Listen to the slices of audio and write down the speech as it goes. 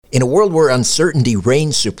In a world where uncertainty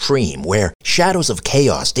reigns supreme, where shadows of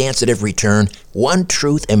chaos dance at every turn, one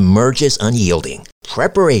truth emerges unyielding.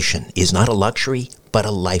 Preparation is not a luxury, but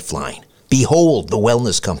a lifeline. Behold the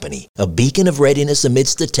Wellness Company, a beacon of readiness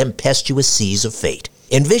amidst the tempestuous seas of fate.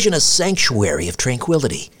 Envision a sanctuary of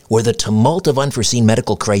tranquility, where the tumult of unforeseen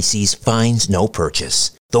medical crises finds no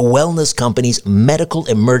purchase. The Wellness Company's Medical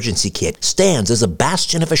Emergency Kit stands as a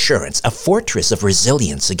bastion of assurance, a fortress of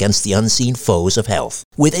resilience against the unseen foes of health.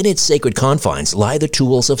 Within its sacred confines lie the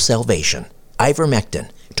tools of salvation.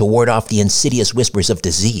 Ivermectin, to ward off the insidious whispers of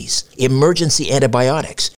disease. Emergency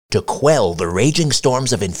antibiotics, to quell the raging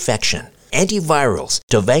storms of infection. Antivirals,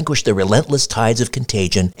 to vanquish the relentless tides of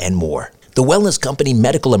contagion, and more. The Wellness Company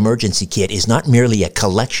Medical Emergency Kit is not merely a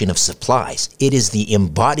collection of supplies. It is the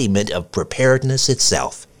embodiment of preparedness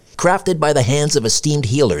itself. Crafted by the hands of esteemed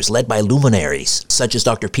healers led by luminaries such as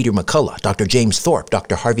Dr. Peter McCullough, Dr. James Thorpe,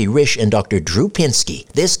 Dr. Harvey Risch, and Dr. Drew Pinsky,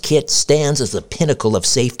 this kit stands as the pinnacle of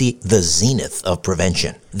safety, the zenith of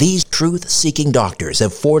prevention. These truth-seeking doctors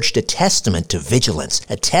have forged a testament to vigilance,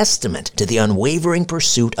 a testament to the unwavering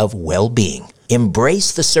pursuit of well-being.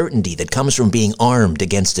 Embrace the certainty that comes from being armed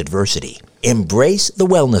against adversity. Embrace the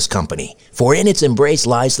Wellness Company, for in its embrace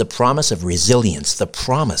lies the promise of resilience, the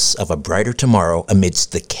promise of a brighter tomorrow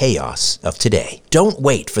amidst the chaos of today. Don't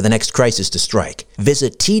wait for the next crisis to strike.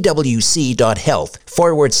 Visit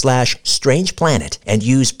twc.health/Strange Planet and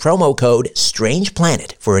use promo code Strange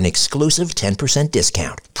Planet for an exclusive 10%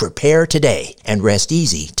 discount. Prepare today and rest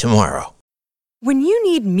easy tomorrow. When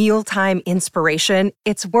you need mealtime inspiration,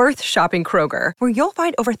 it's worth shopping Kroger, where you'll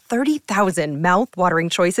find over 30,000 mouth-watering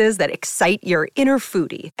choices that excite your inner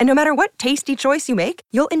foodie. And no matter what tasty choice you make,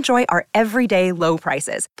 you'll enjoy our everyday low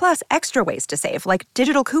prices, plus extra ways to save, like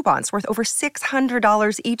digital coupons worth over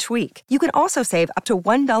 $600 each week. You can also save up to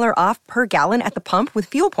 $1 off per gallon at the pump with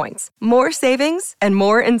fuel points. More savings and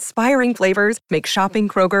more inspiring flavors make shopping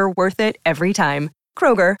Kroger worth it every time.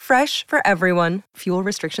 Kroger, fresh for everyone. Fuel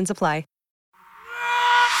restrictions apply.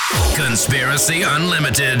 Conspiracy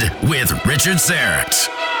Unlimited with Richard Syrett.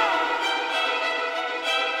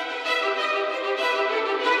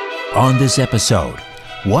 On this episode,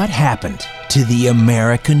 what happened to the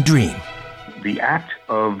American dream? The Act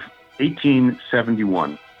of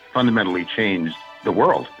 1871 fundamentally changed the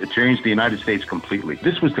world. It changed the United States completely.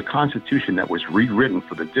 This was the Constitution that was rewritten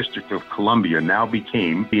for the District of Columbia, now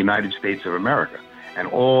became the United States of America. And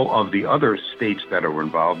all of the other states that are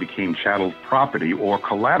involved became chattel property or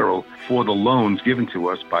collateral for the loans given to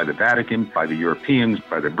us by the Vatican, by the Europeans,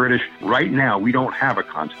 by the British. Right now, we don't have a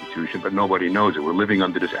constitution, but nobody knows it. We're living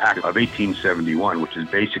under this Act of 1871, which is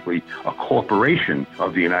basically a corporation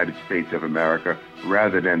of the United States of America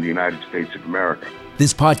rather than the United States of America.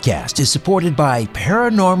 This podcast is supported by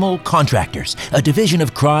Paranormal Contractors, a division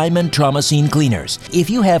of crime and trauma scene cleaners. If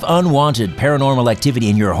you have unwanted paranormal activity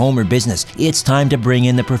in your home or business, it's time to bring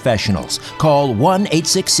in the professionals. Call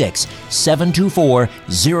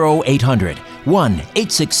 1-866-724-0800.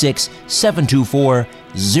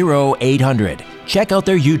 1-866-724-0800. Check out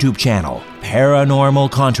their YouTube channel, Paranormal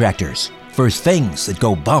Contractors, for things that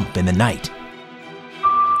go bump in the night.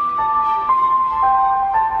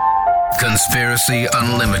 Conspiracy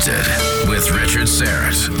Unlimited with Richard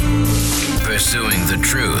Syrett. Pursuing the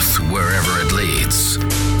truth wherever it leads.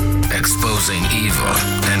 Exposing evil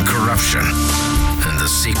and corruption and the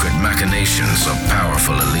secret machinations of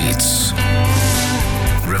powerful elites.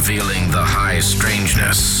 Revealing the high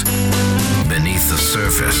strangeness beneath the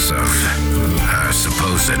surface of our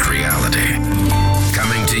supposed reality.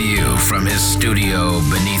 Coming to you from his studio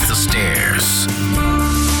beneath the stairs.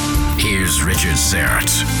 Here's Richard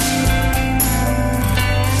Syrett.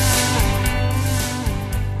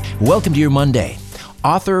 Welcome to your Monday.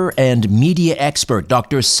 Author and media expert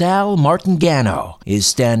Dr. Sal Martingano is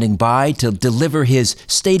standing by to deliver his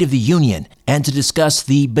State of the Union and to discuss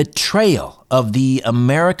the betrayal of the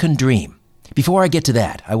American dream. Before I get to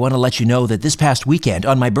that, I want to let you know that this past weekend,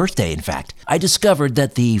 on my birthday in fact, I discovered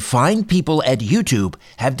that the fine people at YouTube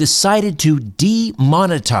have decided to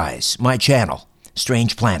demonetize my channel,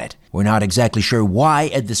 Strange Planet. We're not exactly sure why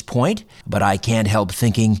at this point, but I can't help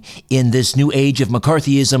thinking in this new age of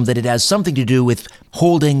McCarthyism that it has something to do with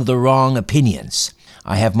holding the wrong opinions.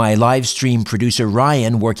 I have my live stream producer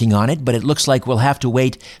Ryan working on it, but it looks like we'll have to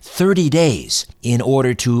wait 30 days in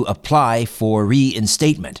order to apply for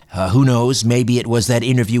reinstatement. Who knows, maybe it was that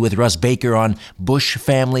interview with Russ Baker on Bush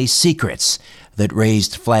family secrets that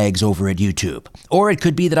raised flags over at YouTube. Or it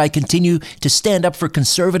could be that I continue to stand up for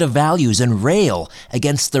conservative values and rail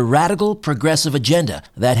against the radical progressive agenda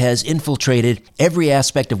that has infiltrated every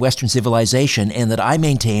aspect of Western civilization and that I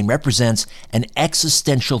maintain represents an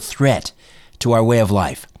existential threat to our way of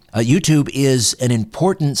life. YouTube is an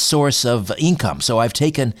important source of income, so I've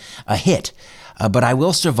taken a hit. But I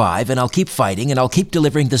will survive, and I'll keep fighting, and I'll keep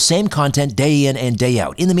delivering the same content day in and day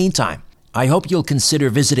out. In the meantime, I hope you'll consider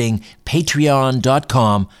visiting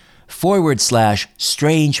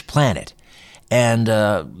patreon.com/Strange Planet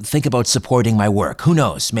and think about supporting my work. Who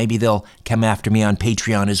knows? Maybe they'll come after me on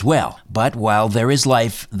Patreon as well. But while there is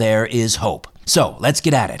life, there is hope. So, let's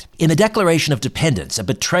get at it. In the Declaration of Dependence, A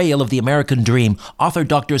Betrayal of the American Dream, author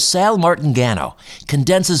Dr. Sal Martingano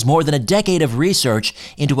condenses more than a decade of research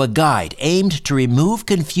into a guide aimed to remove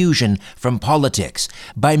confusion from politics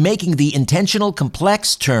by making the intentional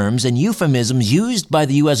complex terms and euphemisms used by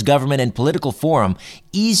the U.S. government and political forum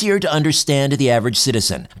easier to understand to the average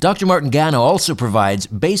citizen. Dr. Martingano also provides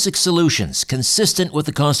basic solutions consistent with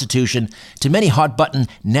the Constitution to many hot-button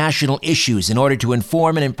national issues in order to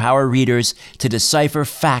inform and empower readers to decipher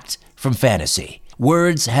fact from fantasy.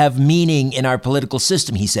 Words have meaning in our political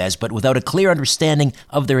system, he says, but without a clear understanding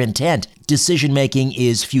of their intent, decision-making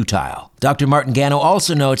is futile. Dr. Martingano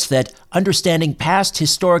also notes that understanding past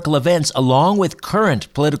historical events along with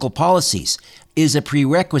current political policies is a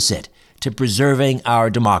prerequisite to preserving our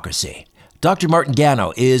democracy. Dr.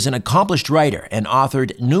 Martingano is an accomplished writer and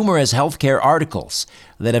authored numerous healthcare articles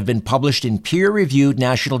that have been published in peer-reviewed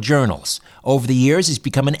national journals. Over the years, he's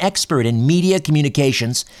become an expert in media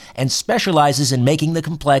communications and specializes in making the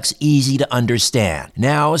complex easy to understand.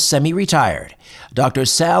 Now semi-retired, Dr.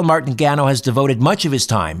 Sal Martingano has devoted much of his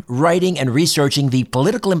time writing and researching the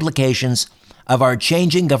political implications of our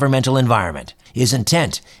changing governmental environment. His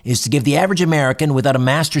intent is to give the average American without a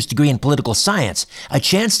master's degree in political science a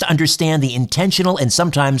chance to understand the intentional and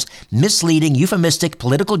sometimes misleading euphemistic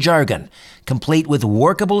political jargon, complete with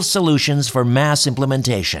workable solutions for mass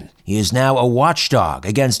implementation. He is now a watchdog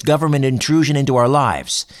against government intrusion into our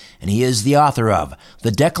lives, and he is the author of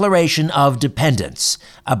The Declaration of Dependence,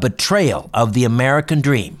 A Betrayal of the American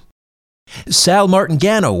Dream. Sal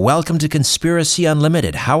Martingano, welcome to Conspiracy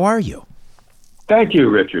Unlimited. How are you? Thank you,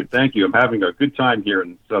 Richard. Thank you. I'm having a good time here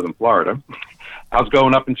in southern Florida. How's it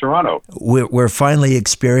going up in Toronto? We're finally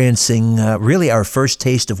experiencing really our first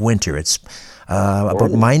taste of winter. It's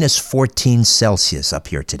about minus 14 Celsius up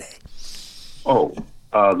here today. Oh,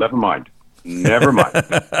 never mind. Never mind.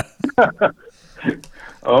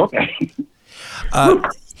 Okay.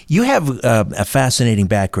 You have a fascinating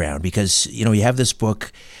background because, you know, you have this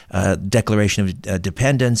book, Declaration of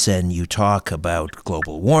Dependence, and you talk about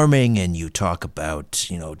global warming, and you talk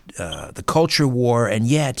about, you know, the culture war, and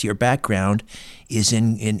yet your background is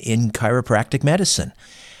in chiropractic medicine.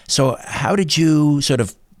 So how did you sort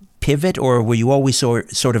of pivot, or were you always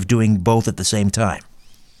sort of doing both at the same time?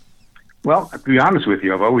 Well, to be honest with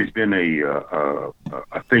you, I've always been a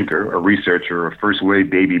thinker, a researcher, a first-wave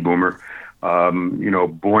baby boomer.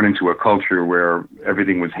 Born into a culture where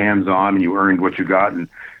everything was hands-on and you earned what you got, and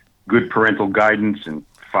good parental guidance, and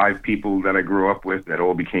 5 people that I grew up with that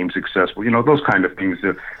all became successful. You know, those kind of things,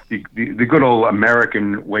 the good old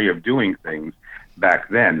American way of doing things back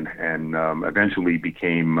then, and eventually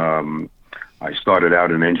became, I started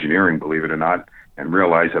out in engineering, believe it or not, and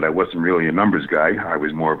realized that I wasn't really a numbers guy. I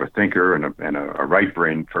was more of a thinker and a right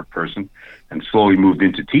brain person, and slowly moved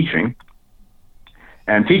into teaching.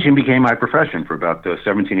 And teaching became my profession for about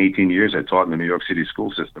 17, 18 years. I taught in the New York City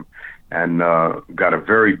school system, and got a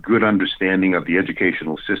very good understanding of the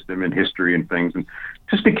educational system and history and things, and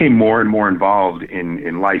just became more and more involved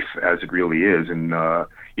in life as it really is, and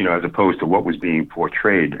as opposed to what was being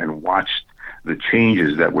portrayed, and watched the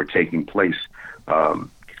changes that were taking place.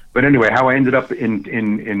 But anyway, how I ended up in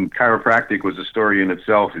chiropractic was a story in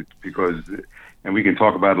itself, because, and we can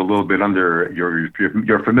talk about it a little bit under,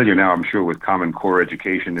 you're familiar now, I'm sure, with Common Core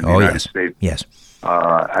education in the United States. Yes.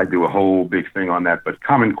 I do a whole big thing on that, but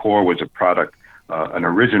Common Core was a product, an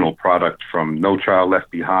original product from No Child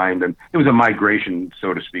Left Behind, and it was a migration,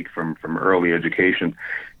 so to speak, from early education,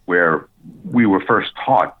 where we were first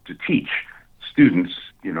taught to teach students,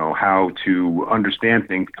 how to understand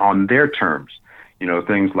things on their terms.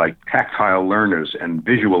 Things like tactile learners and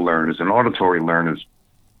visual learners and auditory learners.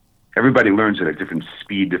 Everybody learns at a different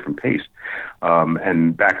speed, different pace.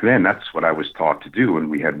 And back then, that's what I was taught to do,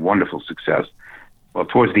 and we had wonderful success. Well,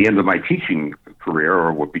 towards the end of my teaching career,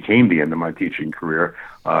 or what became the end of my teaching career,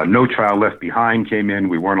 No Child Left Behind came in.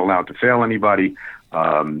 We weren't allowed to fail anybody,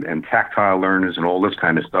 and tactile learners and all this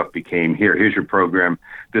kind of stuff became, here's your program.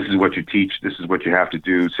 This is what you teach. This is what you have to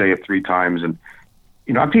do. Say it 3 times. And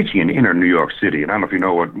I'm teaching in inner New York City, and I don't know if you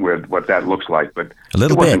know what that looks like, but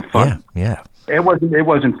it wasn't fun. Yeah. It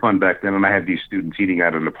wasn't fun back then, and I had these students eating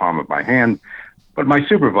out of the palm of my hand. But my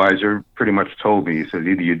supervisor pretty much told me, he said,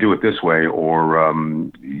 either you do it this way or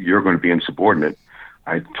you're going to be insubordinate.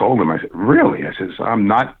 I told him, I said, really? I said, I'm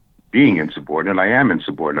not being insubordinate. I am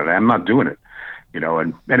insubordinate. I'm not doing it.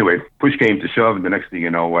 And anyway, push came to shove, and the next thing you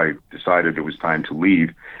know, I decided it was time to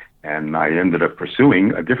leave. And I ended up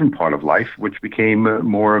pursuing a different part of life, which became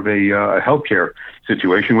more of a healthcare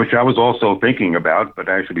situation, which I was also thinking about, but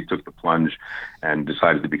I actually took the plunge and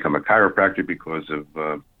decided to become a chiropractor because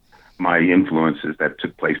of my influences that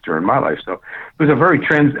took place during my life. So it was a very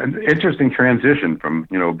interesting transition from,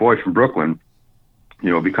 a boy from Brooklyn,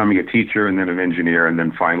 becoming a teacher and then an engineer, and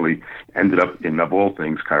then finally ended up in, of all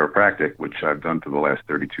things, chiropractic, which I've done for the last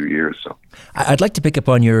 32 years. So I'd like to pick up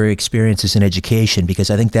on your experiences in education, because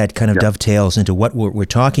I think that kind of dovetails into what we're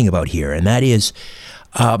talking about here, and that is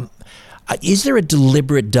there a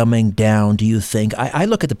deliberate dumbing down, do you think? I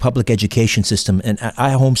look at the public education system, and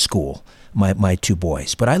I homeschool my two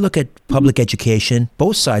boys, but I look at public education,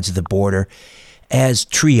 both sides of the border, as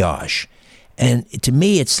triage. And to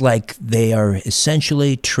me, it's like they are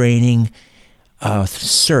essentially training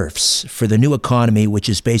serfs for the new economy, which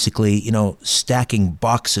is basically, stacking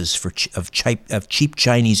boxes of cheap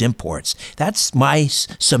Chinese imports. That's my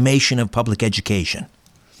summation of public education.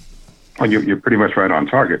 Well, you're pretty much right on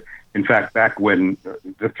target. In fact, back when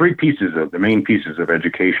the main pieces of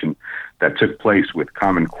education that took place with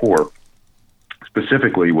Common Core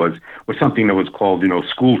specifically was something that was called,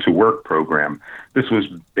 School to Work program. This was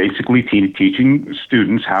basically teaching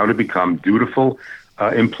students how to become dutiful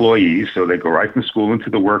employees, so they go right from school into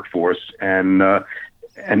the workforce, and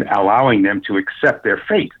allowing them to accept their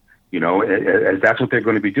fate, as that's what they're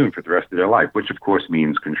going to be doing for the rest of their life, which of course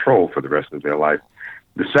means control for the rest of their life.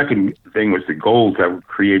 The second thing was the goals that were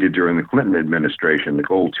created during the Clinton administration, the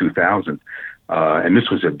Goal 2000. And this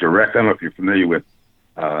was a direct, I don't know if you're familiar with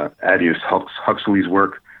Aldous Huxley's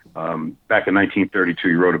work. Back in 1932,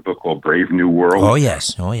 he wrote a book called Brave New World. Oh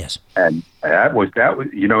yes. And that was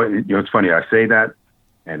it's funny, I say that,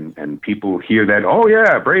 and people hear that, oh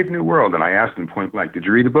yeah, Brave New World, and I asked them point blank, did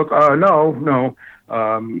you read the book? No.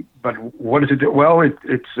 But what does it do? Well,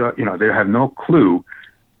 it's they have no clue.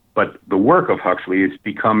 But the work of Huxley has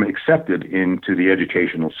become accepted into the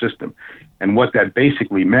educational system. And what that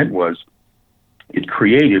basically meant was it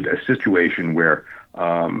created a situation where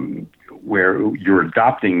you're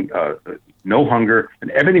adopting no hunger,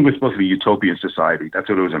 and everything was supposed to be utopian society. That's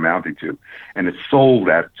what it was amounting to. And it sold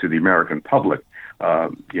that to the American public.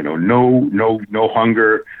 No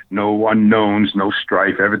hunger, no unknowns, no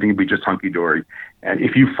strife. Everything would be just hunky-dory. And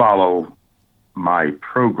if you follow my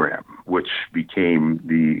program, which became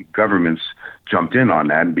the government's jumped in on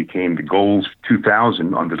that and became the Goals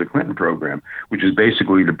 2000 under the Clinton program, which is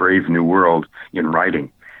basically the Brave New World in writing.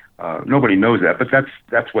 Nobody knows that, but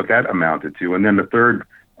that's what that amounted to. And then the third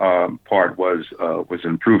part was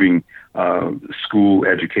improving school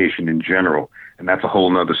education in general, and that's a whole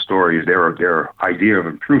nother story. Their idea of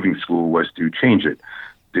improving school was to change it,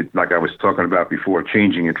 like I was talking about before,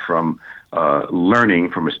 changing it from learning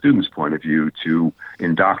from a student's point of view to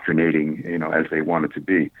indoctrinating, as they want it to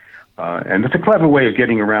be. And it's a clever way of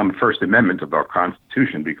getting around the First Amendment of our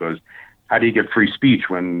Constitution, because how do you get free speech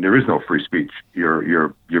when there is no free speech?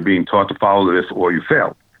 You're being taught to follow this or you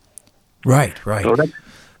fail. Right. So that's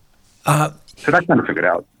kind of figured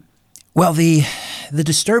out. Well, the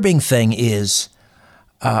disturbing thing is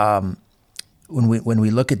when we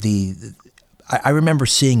look at I remember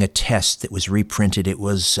seeing a test that was reprinted. It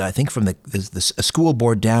was, I think, from a school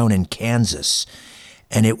board down in Kansas,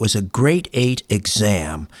 and it was a grade 8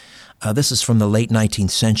 exam. This is from the late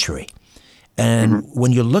 19th century. And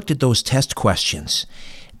when you looked at those test questions,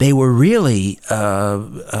 they were really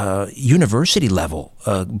university level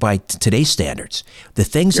by today's standards. The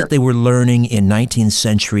things that they were learning in 19th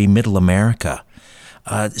century Middle America,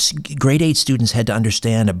 grade 8 students had to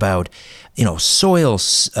understand about, soil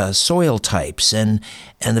types and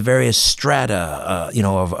the various strata,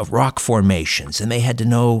 of rock formations, and they had to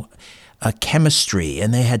know chemistry,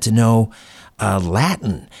 and they had to know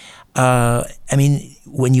Latin.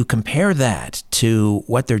 When you compare that to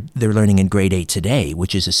what they're learning in grade 8 today,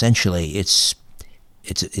 which is essentially it's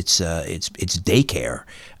daycare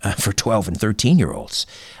for 12 and 13-year-olds.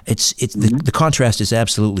 The contrast is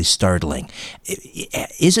absolutely startling.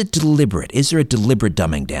 Is it deliberate? Is there a deliberate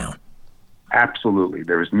dumbing down? Absolutely.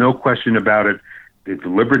 There is no question about it. The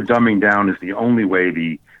deliberate dumbing down is the only way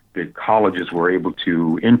the colleges were able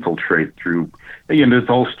to infiltrate through. This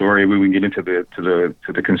whole story. We can get into the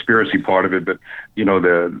conspiracy part of it, but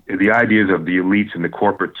the ideas of the elites and the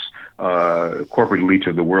corporate elites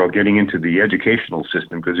of the world getting into the educational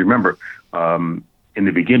system. Because remember, in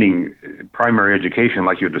the beginning, primary education,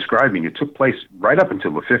 like you're describing, it took place right up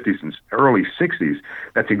until the 50s and early 60s.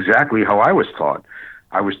 That's exactly how I was taught.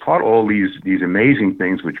 I was taught all these amazing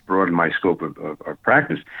things which broadened my scope of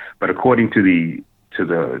practice. But according to the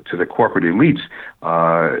corporate elites,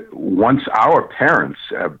 once our parents,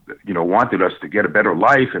 wanted us to get a better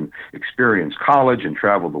life and experience college and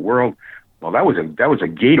travel the world, well, that was a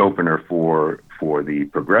gate opener for the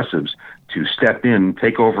progressives to step in,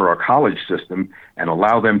 take over our college system, and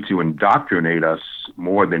allow them to indoctrinate us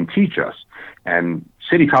more than teach us. And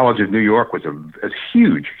City College of New York was a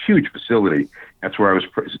huge, huge facility. That's where I was,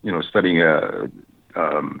 studying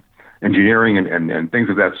engineering and things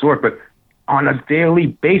of that sort. But on a daily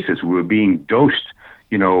basis, we were being dosed,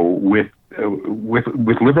 with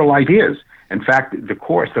liberal ideas. In fact, the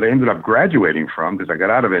course that I ended up graduating from, because I got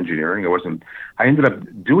out of engineering, I ended up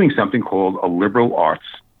doing something called a liberal arts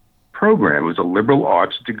program. It was a liberal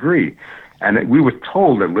arts degree. And we were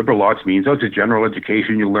told that liberal arts means, it's a general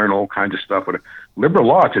education, you learn all kinds of stuff. But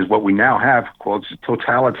liberal arts is what we now have called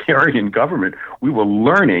totalitarian government. We were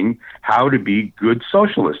learning how to be good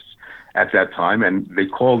socialists at that time, and they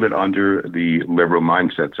called it under the liberal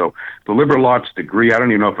mindset. So the liberal arts degree, I don't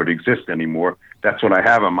even know if it exists anymore. That's what I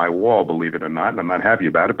have on my wall, believe it or not, and I'm not happy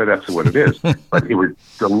about it, but that's what it is. But it was,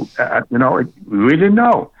 we didn't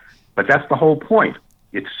know. But that's the whole point.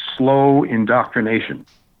 It's slow indoctrination.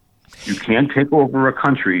 You can't take over a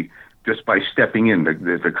country just by stepping in.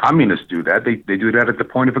 The communists do that. They do that at the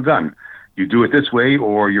point of a gun. You do it this way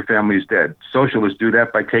or your family is dead. Socialists do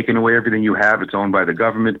that by taking away everything you have. It's owned by the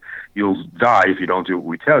government. You'll die if you don't do what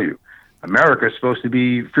we tell you. America is supposed to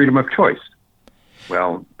be freedom of choice.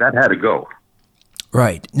 Well, that had to go.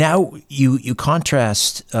 Right. Now, you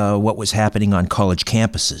contrast what was happening on college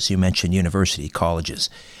campuses. You mentioned university colleges.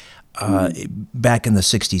 Back in the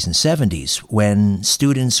 60s and 70s, when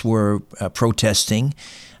students were protesting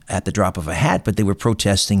at the drop of a hat, but they were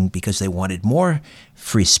protesting because they wanted more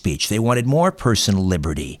free speech. They wanted more personal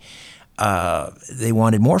liberty. They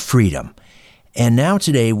wanted more freedom. And now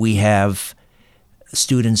today we have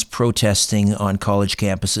students protesting on college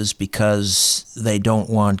campuses because they don't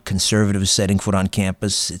want conservatives setting foot on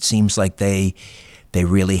campus. It seems like they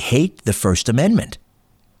really hate the First Amendment.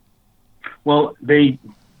 Well, they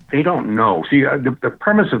don't know. See, the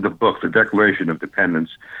premise of the book, the Declaration of Independence,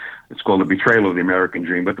 it's called The Betrayal of the American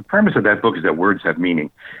Dream. But the premise of that book is that words have meaning.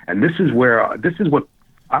 And this is what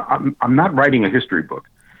I'm not writing a history book.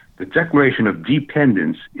 The Declaration of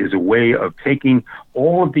Dependence is a way of taking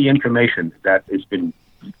all of the information that has been,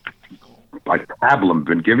 like pablum,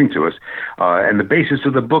 been given to us. And the basis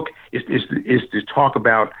of the book is to talk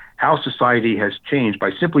about how society has changed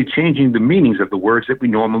by simply changing the meanings of the words that we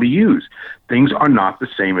normally use. Things are not the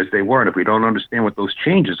same as they were. And if we don't understand what those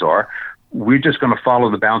changes are, we're just going to follow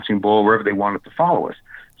the bouncing ball wherever they want it to follow us.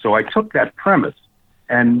 So I took that premise.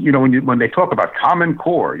 And, when they talk about Common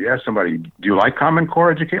Core, you ask somebody, do you like Common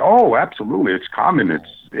Core education? Oh, absolutely. It's common.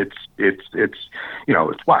 It's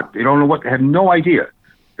what? They don't know what, they have no idea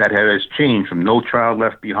that has changed from No Child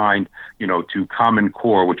Left Behind, to Common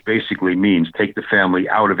Core, which basically means take the family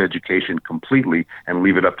out of education completely and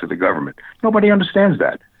leave it up to the government. Nobody understands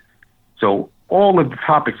that. So all of the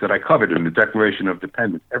topics that I covered in the Declaration of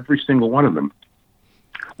Independence, every single one of them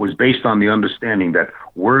was based on the understanding that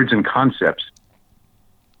words and concepts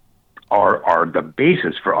are the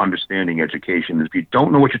basis for understanding education. If you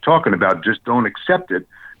don't know what you're talking about, just don't accept it.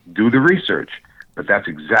 Do the research. But that's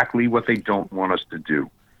exactly what they don't want us to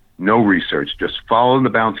do. No research. Just follow the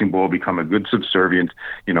bouncing ball, become a good subservient,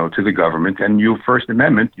 to the government. And your First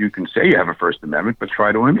Amendment, you can say you have a First Amendment, but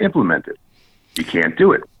try to implement it. You can't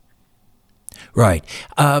do it. Right.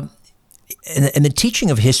 And the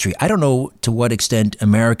teaching of history, I don't know to what extent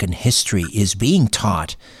American history is being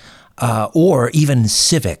taught, or even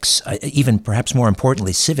civics, even perhaps more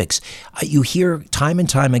importantly, civics. You hear time and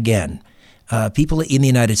time again people in the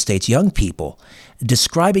United States, young people,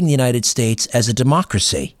 describing the United States as a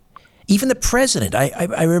democracy. Even the president,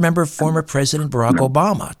 I remember former President Barack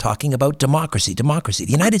Obama talking about democracy.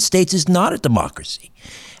 The United States is not a democracy.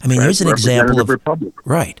 I mean, here's an example of republic.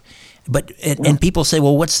 Right. But and people say,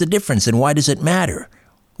 well, what's the difference and why does it matter?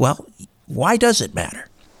 Well, why does it matter?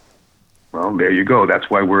 Well, there you go. That's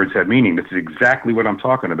why words have meaning. This is exactly what I'm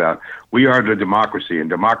talking about. We are the democracy, and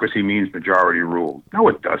democracy means majority rule. No,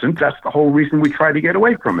 it doesn't. That's the whole reason we try to get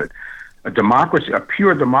away from it. A democracy, a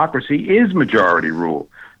pure democracy, is majority rule.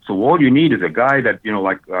 So all you need is a guy that,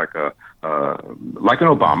 like an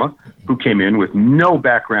Obama, who came in with no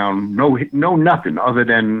background, no nothing other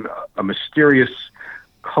than a mysterious,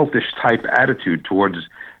 cultish type attitude towards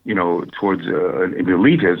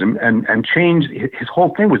elitism, and change. His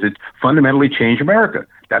whole thing was to fundamentally change America.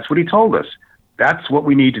 That's what he told us. That's what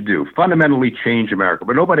we need to do. Fundamentally change America.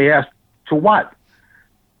 But nobody asked, to what?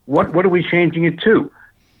 What are we changing it to?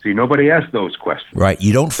 See, nobody asked those questions. Right.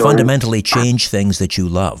 You don't fundamentally change things that you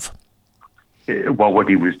love. Well, what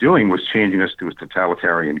he was doing was changing us to a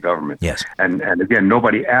totalitarian government. Yes. And again,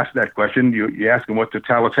 nobody asked that question. You ask them what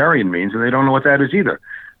totalitarian means, and they don't know what that is either.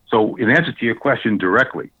 So, in answer to your question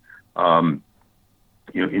directly, in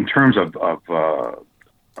terms of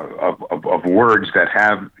words that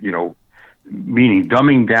have meaning,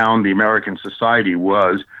 dumbing down the American society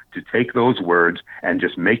was to take those words and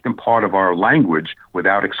just make them part of our language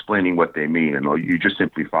without explaining what they mean, and you just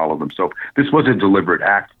simply follow them. So this was a deliberate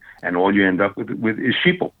act, and all you end up with is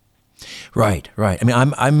sheeple. Right. I mean,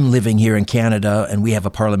 I'm living here in Canada, and we have a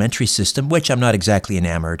parliamentary system, which I'm not exactly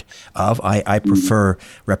enamored of. I prefer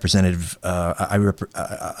a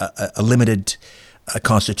limited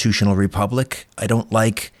constitutional republic. I don't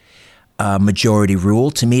like majority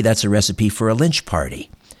rule. To me, that's a recipe for a lynch party.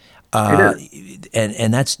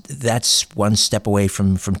 And that's one step away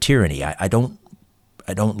from tyranny. I don't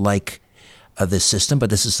like this system, but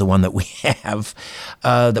this is the one that we have,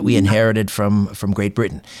 that we inherited from Great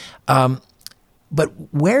Britain. But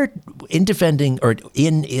where, in defending or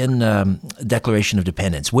in Declaration of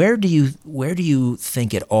Independence, where do you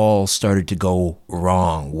think it all started to go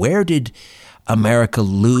wrong? Where did America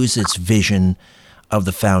lose its vision of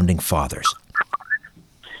the founding fathers?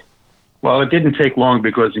 Well, it didn't take long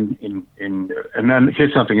because and then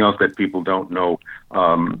here's something else that people don't know.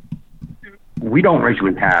 We don't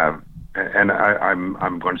actually have, and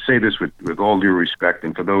I'm going to say this with all due respect,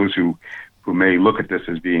 and for those who may look at this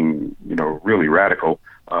as being really radical,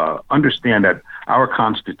 understand that our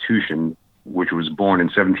Constitution, which was born in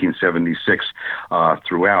 1776,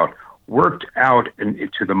 throughout, worked out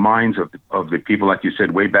into the minds of the people, like you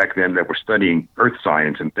said, way back then, that were studying earth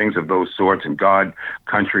science and things of those sorts, and God,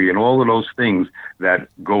 country, and all of those things that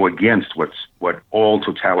go against what all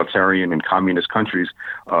totalitarian and communist countries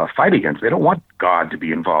fight against. They don't want God to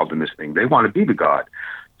be involved in this thing. They want to be the God.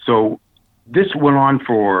 So this went on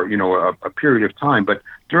for a period of time, but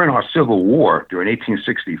during our Civil War, during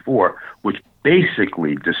 1864, which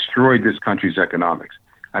basically destroyed this country's economics.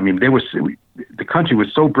 I mean, the country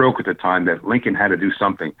was so broke at the time that Lincoln had to do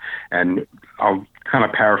something. And I'll kind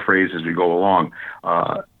of paraphrase as we go along.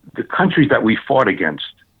 The countries that we fought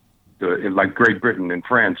against, like Great Britain and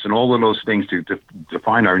France and all of those things to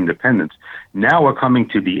define our independence, now are coming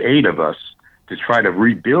to the aid of us to try to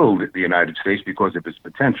rebuild the United States because of its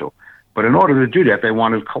potential. But in order to do that, they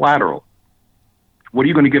wanted collateral. What are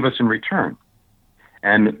you going to give us in return?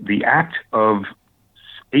 And the Act of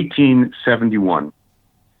 1871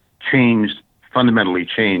 fundamentally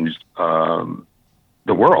changed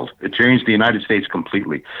the world. It changed the United States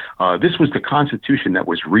completely. This was the Constitution that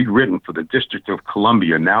was rewritten for the District of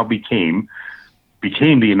Columbia, now became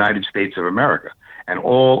the United States of America. And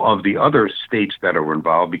all of the other states that are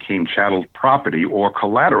involved became chattel property or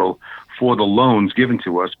collateral for the loans given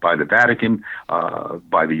to us by the Vatican,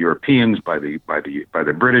 by the Europeans, by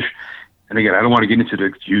the British. And again, I don't want to get into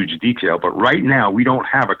the huge detail, but right now we don't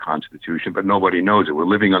have a constitution, but nobody knows it. We're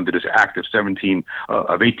living under this Act of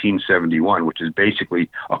 1871, which is basically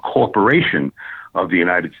a corporation of the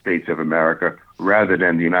United States of America rather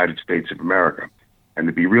than the United States of America. And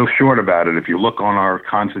to be real short about it, if you look on our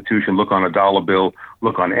Constitution, look on a dollar bill,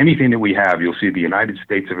 look on anything that we have, you'll see the United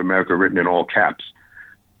States of America written in all caps.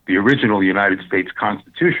 The original United States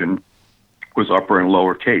Constitution was upper and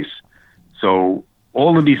lower case. So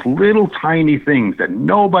all of these little tiny things that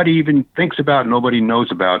nobody even thinks about, nobody knows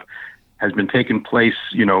about, has been taking place,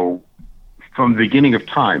 from the beginning of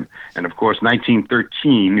time. And of course,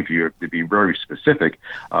 1913, if you have to be very specific,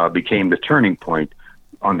 became the turning point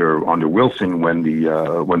under Wilson when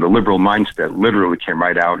the liberal mindset literally came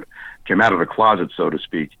out of the closet, so to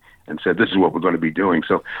speak, and said, this is what we're going to be doing.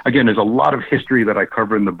 So again, there's a lot of history that I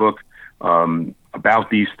cover in the book about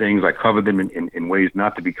these things. I cover them in ways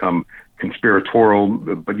not to become conspiratorial,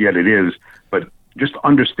 but yet it is. But just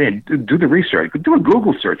understand, do the research. Do a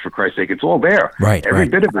Google search, for Christ's sake. It's all there. Right. Every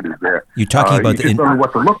bit of it is there. You're talking about you just don't know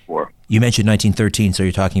what to look for. You mentioned 1913, so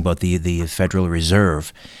you're talking about the Federal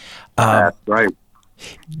Reserve. That's right.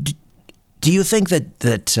 Do you think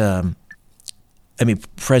that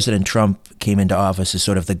President Trump came into office as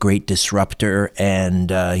sort of the great disruptor,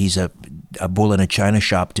 and he's a bull in a china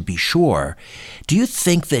shop, to be sure. Do you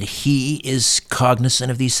think that he is cognizant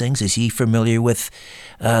of these things? Is he familiar with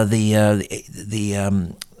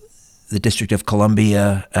the District of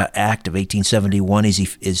Columbia Act of 1871?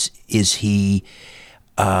 Is he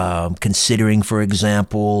considering, for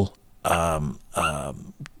example,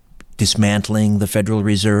 dismantling the Federal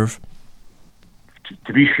Reserve?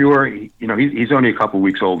 To be sure, he's only a couple of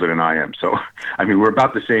weeks older than I am. So, I mean, we're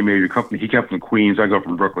about the same age. He comes from Queens. I go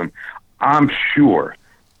from Brooklyn. I'm sure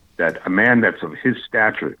that a man that's of his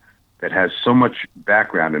stature, that has so much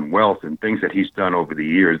background and wealth and things that he's done over the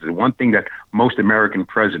years, the one thing that most American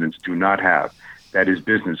presidents do not have, that is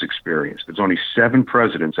business experience. There's only 7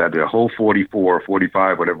 presidents out of the whole 44,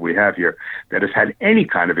 45, whatever we have here, that has had any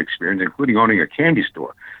kind of experience, including owning a candy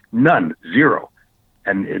store. None, zero.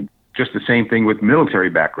 And just the same thing with military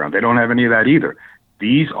background. They don't have any of that either.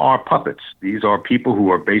 These are puppets. These are people who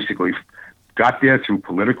are basically got there through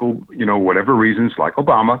political, whatever reasons, like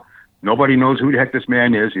Obama. Nobody knows who the heck this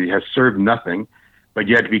man is. He has served nothing, but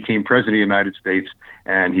yet he became president of the United States,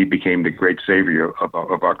 and he became the great savior of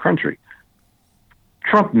our country.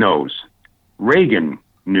 Trump knows. Reagan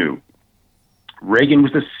knew. Reagan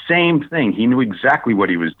was the same thing. He knew exactly what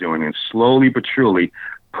he was doing, and slowly but surely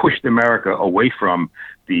pushed America away from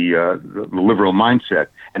the liberal mindset.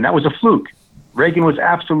 And that was a fluke. Reagan was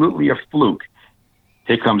absolutely a fluke.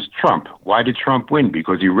 Here comes Trump. Why did Trump win?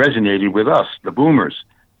 Because he resonated with us, the boomers.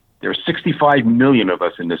 There are 65 million of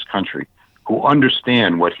us in this country who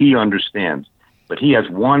understand what he understands. But he has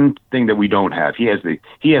one thing that we don't have. He has the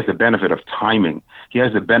benefit of timing. He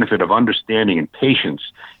has the benefit of understanding and patience.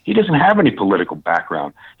 He doesn't have any political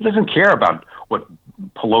background. He doesn't care about what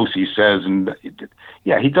Pelosi says. And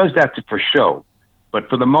yeah, he does that for show. But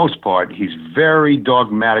for the most part, he's very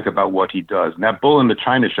dogmatic about what he does. And that bull in the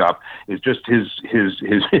china shop is just his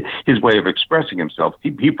way of expressing himself.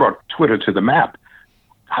 He brought Twitter to the map.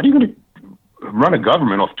 How are you going to run a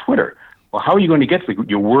government off Twitter? Well, how are you going to get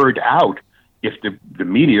your word out if the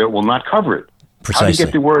media will not cover it? Precisely. How do you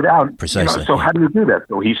get the word out? Precisely. So how do you do that?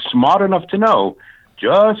 So he's smart enough to know,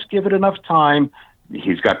 just give it enough time.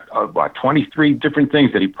 He's got 23 different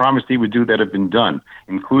things that he promised he would do that have been done,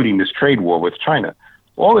 including this trade war with China.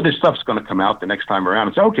 All of this stuff's going to come out the next time around.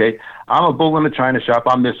 It's okay, I'm a bull in the china shop,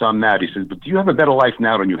 I'm this, I'm that. He says, but do you have a better life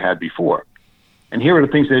now than you had before? And here are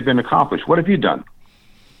the things that have been accomplished. What have you done?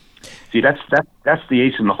 See, that's the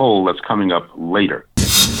ace in the hole that's coming up later.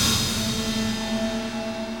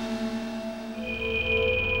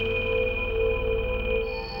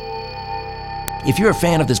 If you're a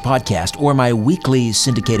fan of this podcast or my weekly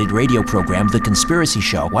syndicated radio program, The Conspiracy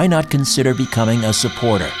Show, why not consider becoming a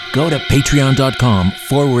supporter? Go to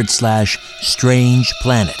patreon.com/Strange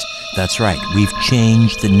Planet. That's right, we've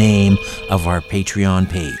changed the name of our Patreon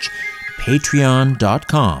page.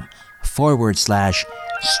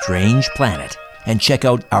 Patreon.com/Strange Planet. And check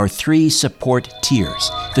out our 3 support tiers: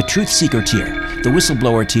 the Truth Seeker tier, the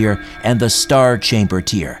Whistleblower tier, and the Star Chamber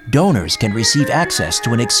tier. Donors can receive access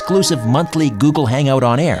to an exclusive monthly Google Hangout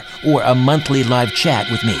on air or a monthly live chat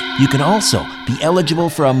with me. You can also be eligible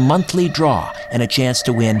for a monthly draw and a chance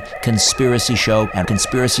to win Conspiracy Show and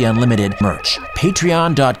Conspiracy Unlimited merch.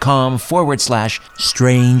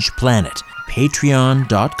 Patreon.com/Strange Planet.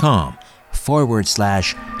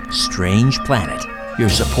 Patreon.com/Strange Planet. Your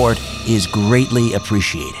support is greatly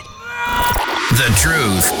appreciated. The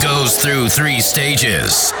truth goes through 3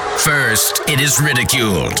 stages. First, it is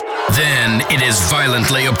ridiculed. Then, it is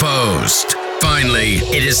violently opposed. Finally,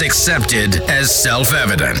 it is accepted as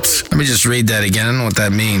self-evident. Let me just read that again. I don't know what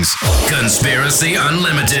that means. Conspiracy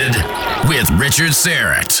Unlimited with Richard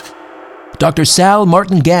Syrett. Dr. Sal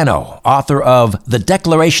Martingano, author of The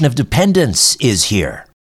Declaration of Dependence, is here.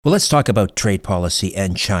 Well, let's talk about trade policy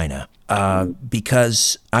and China.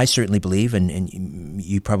 Because I certainly believe, and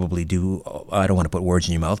you probably do, I don't want to put words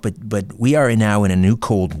in your mouth, but we are now in a new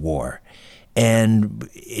Cold War. And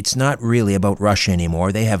it's not really about Russia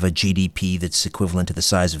anymore. They have a GDP that's equivalent to the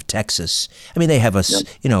size of Texas. I mean, they have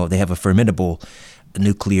they have a formidable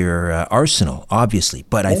nuclear arsenal, obviously.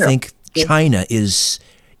 But I think China is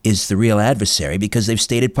the real adversary because they've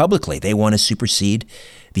stated publicly they want to supersede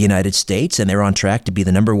the United States, and they're on track to be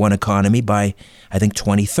the number 1 economy by, I think,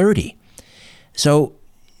 2030. So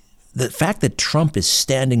the fact that Trump is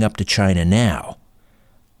standing up to China now,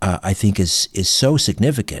 I think is so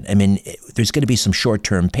significant. I mean, there's going to be some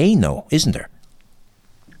short-term pain, though, isn't there?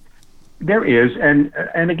 There is, and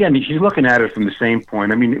again, she's looking at it from the same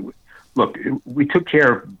point. I mean, look, we took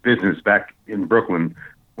care of business back in Brooklyn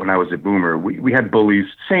when I was a boomer. We had bullies,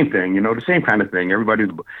 same thing, the same kind of thing.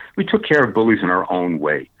 We took care of bullies in our own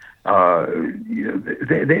way.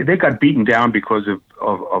 They got beaten down because of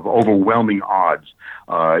overwhelming odds.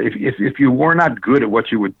 If you were not good at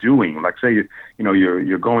what you were doing, like say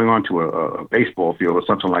you're going onto a baseball field or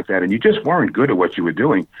something like that, and you just weren't good at what you were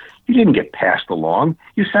doing, you didn't get passed along.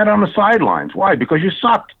 You sat on the sidelines. Why? Because you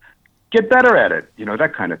sucked. Get better at it.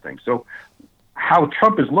 That kind of thing. So how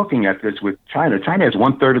Trump is looking at this with China has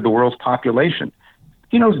 1/3 of the world's population.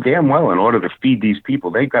 He knows damn well in order to feed these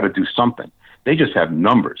people, they've got to do something. They just have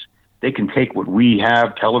numbers. They can take what we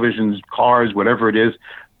have, televisions, cars, whatever it is,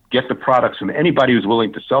 get the products from anybody who's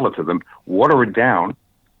willing to sell it to them, water it down,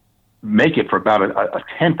 make it for about a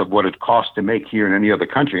tenth of what it costs to make here in any other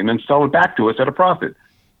country, and then sell it back to us at a profit.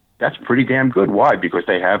 That's pretty damn good. Why? Because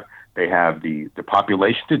they have the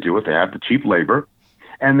population to do it. They have the cheap labor,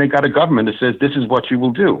 and they got a government that says this is what you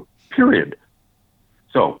will do, period.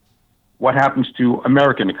 So what happens to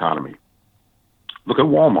American economy? Look at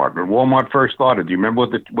Walmart. When Walmart first started, do you remember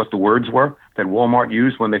what the words were that Walmart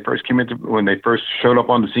used when they first showed up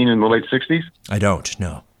on the scene in the late 60s? I don't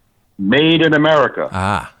know. Made in America.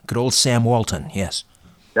 Ah, good old Sam Walton, yes.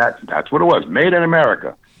 That's what it was, made in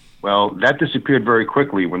America. Well, that disappeared very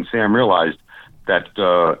quickly when Sam realized that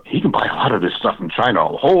he can buy a lot of this stuff from China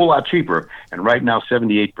a whole lot cheaper. And right now,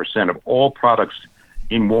 78% of all products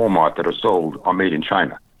in Walmart that are sold are made in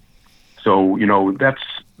China. So,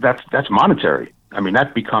 that's monetary. I mean,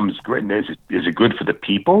 that becomes great. Is it good for the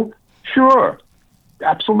people? Sure.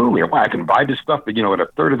 Absolutely. Well, I can buy this stuff, at a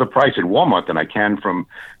third of the price at Walmart than I can from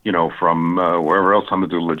wherever else, some of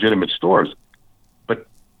the legitimate stores. But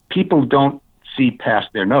people don't see past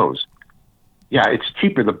their nose. Yeah, it's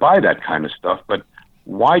cheaper to buy that kind of stuff, but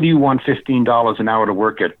why do you want $15 an hour to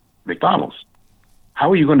work at McDonald's?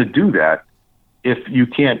 How are you going to do that if you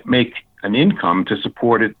can't make an income to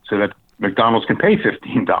support it so that McDonald's can pay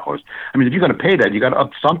 $15? I mean, if you're going to pay that, you got to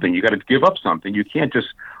up something. You got to give up something. You can't just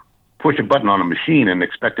push a button on a machine and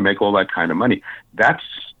expect to make all that kind of money. That's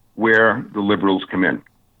where the liberals come in.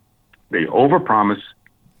 They overpromise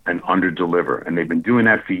and underdeliver, and they've been doing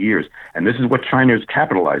that for years. And this is what China is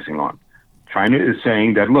capitalizing on. China is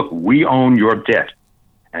saying that, look, we own your debt,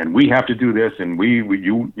 and we have to do this, and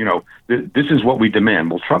this is what we demand.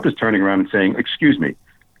 Well, Trump is turning around and saying, excuse me,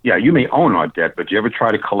 yeah, you may own our debt, but do you ever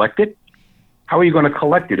try to collect it? How are you going to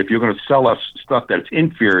collect it if you're going to sell us stuff that's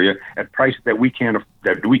inferior at price that we can't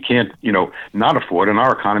not afford, and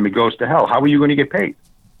our economy goes to hell? How are you going to get paid?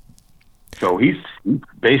 So he's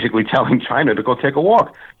basically telling China to go take a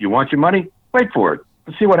walk. You want your money? Wait for it.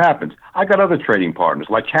 Let's see what happens. I got other trading partners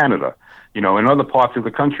like Canada, in other parts of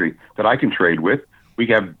the country that I can trade with. We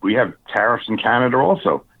have tariffs in Canada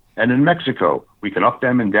also, and in Mexico we can up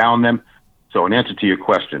them and down them. So in answer to your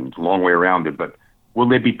question, it's a long way around it, but will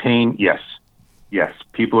there be pain? Yes. Yes,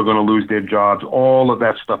 people are going to lose their jobs. All of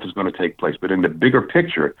that stuff is going to take place. But in the bigger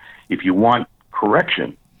picture, if you want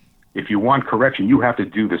correction, you have to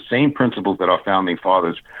do the same principles that our founding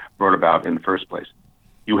fathers brought about in the first place.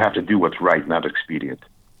 You have to do what's right, not expedient.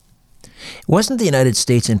 Wasn't the United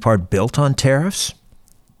States in part built on tariffs?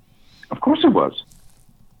 Of course it was.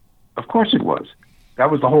 Of course it was.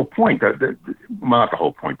 That was the whole point. Well, not the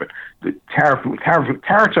whole point, but the tariffs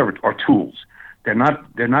are tools. They're not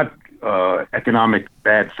economic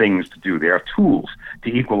bad things to do. They are tools to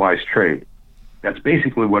equalize trade. That's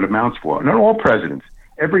basically what it amounts for. Not all presidents.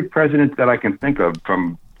 Every president that I can think of,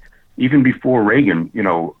 from even before Reagan,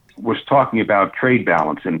 was talking about trade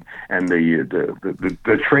balance and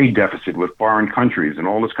the trade deficit with foreign countries and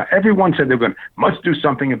all this. Everyone said they must do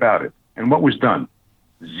something about it. And what was done?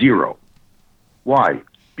 Zero. Why?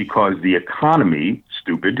 Because the economy,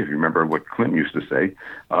 stupid, if you remember what Clinton used to say,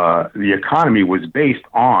 the economy was based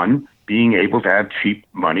on being able to have cheap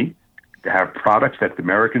money, to have products that the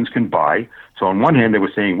Americans can buy. So on one hand, they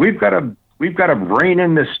were saying, we've got to rein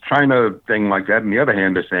in this China thing like that. On the other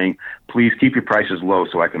hand, they're saying, please keep your prices low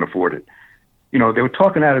so I can afford it. They were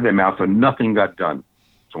talking out of their mouth, so nothing got done.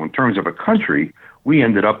 So in terms of a country, we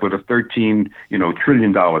ended up with a $13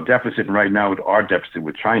 trillion deficit. And right now, with our deficit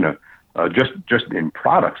with China, just in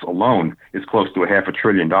products alone, is close to $500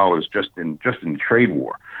 billion just in trade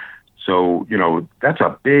war. So, that's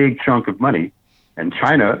a big chunk of money. And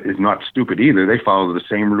China is not stupid either. They follow the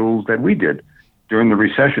same rules that we did. During the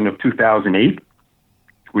recession of 2008,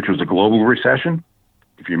 which was a global recession,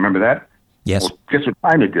 if you remember that. Yes. Well, guess what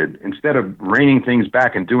China did? Instead of reining things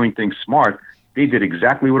back and doing things smart, they did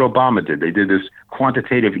exactly what Obama did. They did this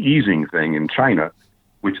quantitative easing thing in China,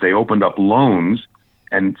 which they opened up loans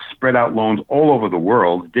and spread out loans all over the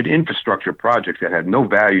world, did infrastructure projects that had no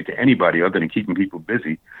value to anybody other than keeping people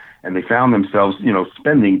busy. And they found themselves,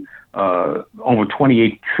 spending over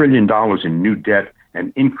 $28 trillion in new debt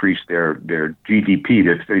and increased their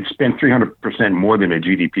GDP. They spent 300% more than their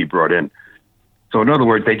GDP brought in. So in other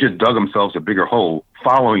words, they just dug themselves a bigger hole,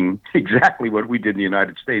 following exactly what we did in the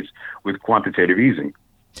United States with quantitative easing.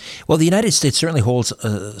 Well, the United States certainly holds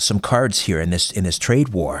some cards here in this trade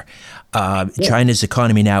war. China's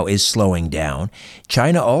economy now is slowing down.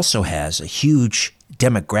 China also has a huge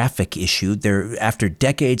demographic issue. After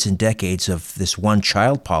decades and decades of this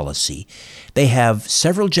one-child policy, they have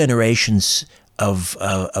several generations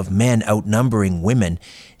of men outnumbering women.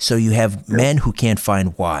 So you have men who can't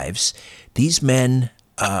find wives. These men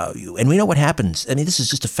and we know what happens. I mean, this is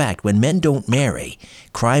just a fact. When men don't marry,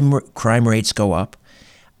 crime rates go up.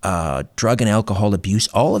 Drug and alcohol abuse,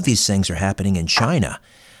 all of these things are happening in China.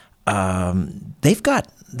 They've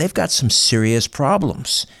got some serious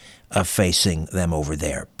problems facing them over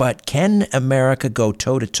there. But can America go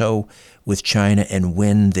toe-to-toe with China and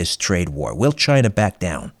win this trade war? Will China back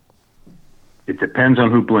down? It depends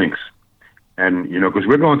on who blinks. And, because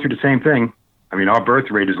we're going through the same thing. I mean, our birth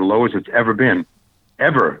rate is the lowest it's ever been.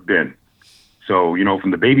 So,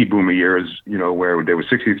 from the baby boomer years, where there were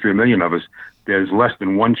 63 million of us, there's less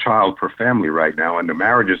than one child per family right now, and the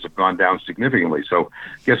marriages have gone down significantly. So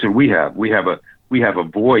guess what we have? We have a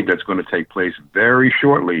void that's going to take place very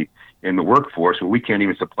shortly in the workforce where we can't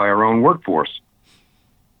even supply our own workforce.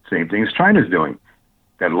 Same thing as China's doing.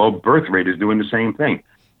 That low birth rate is doing the same thing.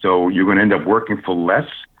 So you're going to end up working for less,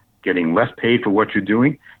 getting less paid for what you're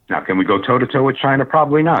doing. Now, can we go toe-to-toe with China?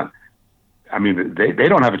 Probably not. I mean, they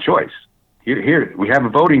don't have a choice. Here, we have a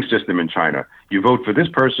voting system in China. You vote for this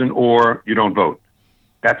person or you don't vote.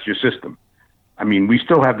 That's your system. I mean, we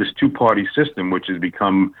still have this two-party system, which has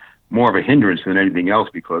become more of a hindrance than anything else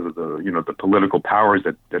because of the political powers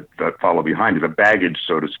that follow behind it, the baggage,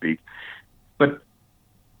 so to speak. But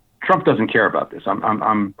Trump doesn't care about this.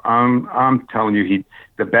 I'm telling you,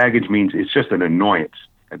 the baggage means it's just an annoyance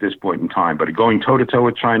at this point in time. But going toe-to-toe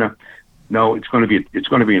with China, no, it's going to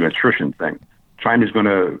be an attrition thing. China's going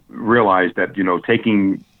to realize that,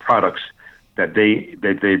 taking products that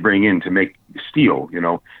they bring in to make steel,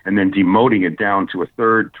 and then demoting it down to a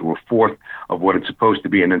third to a fourth of what it's supposed to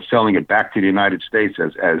be, and then selling it back to the United States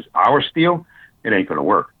as our steel, it ain't going to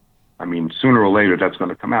work. I mean, sooner or later, that's going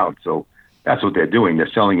to come out. So that's what they're doing. They're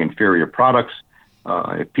selling inferior products.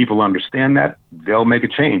 If people understand that, they'll make a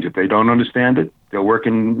change. If they don't understand it, they'll work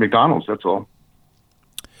in McDonald's. That's all.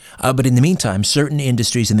 But in the meantime, certain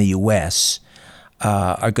industries in the U.S.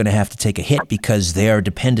 Are going to have to take a hit because they are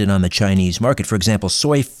dependent on the Chinese market. For example,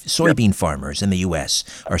 soybean farmers in the U.S.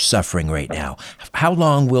 are suffering right now. How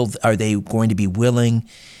long are they going to be willing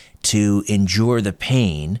to endure the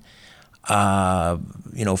pain, for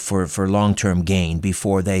long-term gain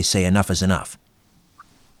before they say enough is enough?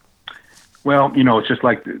 Well, it's just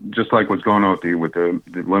like what's going on with the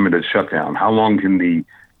limited shutdown. How long can the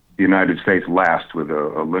United States last with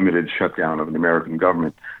a limited shutdown of the American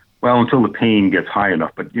government? Well, until the pain gets high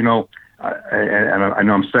enough. But, I know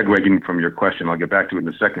I'm segueing from your question. I'll get back to it in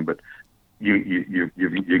a second. But you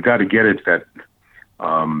got to get it that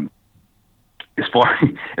as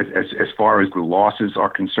far as the losses are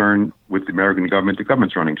concerned with the American government, the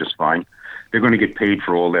government's running just fine. They're going to get paid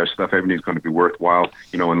for all their stuff. Everything's going to be worthwhile,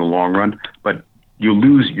 in the long run. But you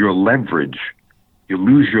lose your leverage. You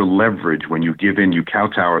lose your leverage when you give in, you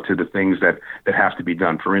kowtow to the things that have to be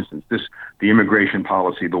done. For instance, the immigration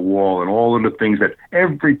policy, the wall, and all of the things that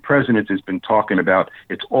every president has been talking about.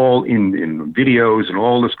 It's all in videos and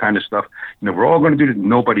all this kind of stuff. We're all going to do it.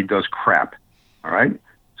 Nobody does crap. All right.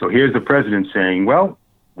 So here's the president saying, well,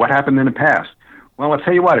 what happened in the past? Well, I'll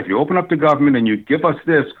tell you what, if you open up the government and you give us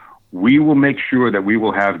this, we will make sure that we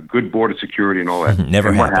will have good border security and all that.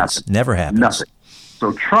 Never happens. Never happens. Nothing.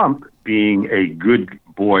 So Trump, being a good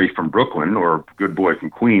boy from Brooklyn or good boy from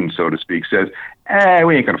Queens, so to speak, says,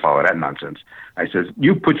 we ain't going to follow that nonsense. I says,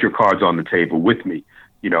 you put your cards on the table with me,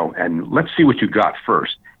 and let's see what you got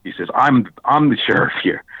first. He says, I'm the sheriff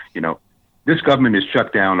here. This government is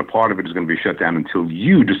shut down. A part of it is going to be shut down until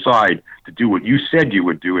you decide to do what you said you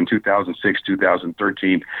would do in 2006,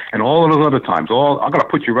 2013, and all of those other times. I'm going to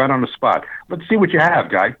put you right on the spot. Let's see what you have,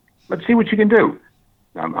 guy. Let's see what you can do.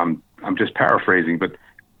 I'm just paraphrasing, but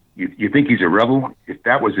you think he's a rebel? If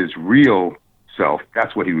that was his real self,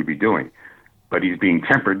 that's what he would be doing. But he's being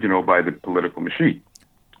tempered, by the political machine.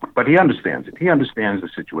 But he understands it. He understands the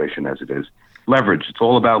situation as it is. Leverage. It's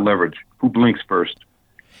all about leverage. Who blinks first?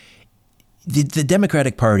 The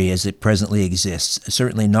Democratic Party, as it presently exists,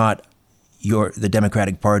 certainly not the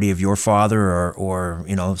Democratic Party of your father or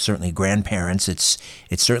certainly grandparents. It's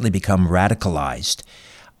certainly become radicalized.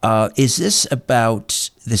 Is this about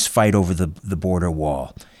this fight over the border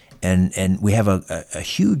wall? And we have a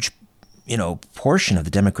huge, portion of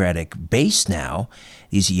the Democratic base now,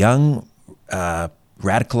 these young,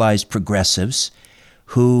 radicalized progressives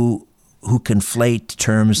who conflate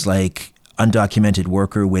terms like undocumented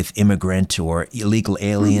worker with immigrant or illegal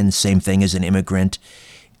alien, same thing as an immigrant.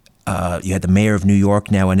 You had the mayor of New York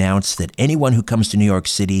now announce that anyone who comes to New York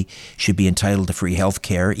City should be entitled to free health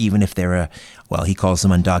care, even if they're he calls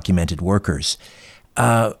them undocumented workers.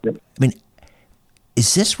 I mean,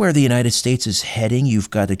 is this where the United States is heading? You've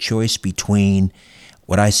got a choice between,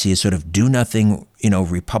 what I see is sort of do-nothing,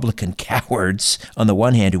 Republican cowards on the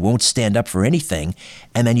one hand who won't stand up for anything,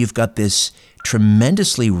 and then you've got this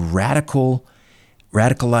tremendously radicalized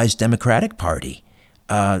Democratic Party.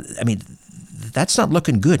 That's not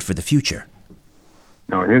looking good for the future.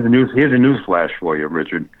 No, here's a news flash for you,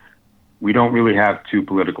 Richard. We don't really have two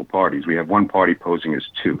political parties. We have one party posing as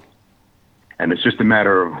two. And it's just a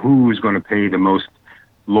matter of who is going to pay the most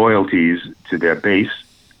loyalties to their base.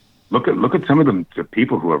 Look at some of the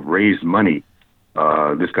people who have raised money.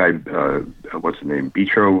 This guy, what's his name?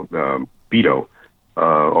 Beto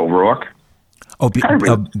O'Rourke.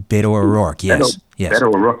 Beto O'Rourke. Yes. Beto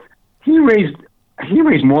O'Rourke. He raised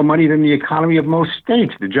more money than the economy of most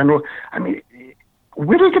states. Where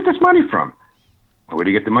do he get this money from? Where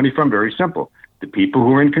do you get the money from? Very simple. The people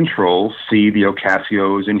who are in control see the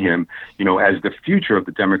Ocasios and him, as the future of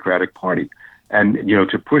the Democratic Party. And,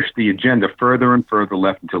 to push the agenda further and further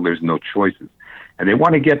left until there's no choices. And they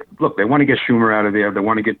want to get Schumer out of there. They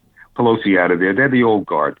want to get Pelosi out of there. They're the old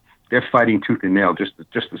guard. They're fighting tooth and nail just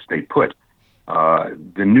to stay put.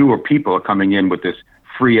 The newer people are coming in with this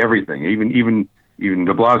free everything. Even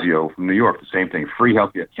de Blasio from New York, the same thing, free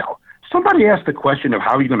healthcare. Somebody asked the question of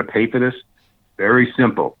how are you going to pay for this? Very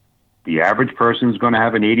simple. The average person is going to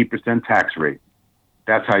have an 80% tax rate.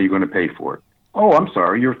 That's how you're going to pay for it. Oh, I'm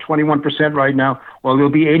sorry, you're 21% right now. Well, it'll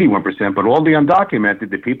be 81%, but all the undocumented,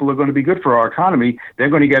 the people who are going to be good for our economy, they're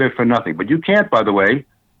going to get it for nothing. But you can't, by the way,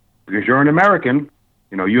 because you're an American.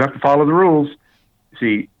 You have to follow the rules.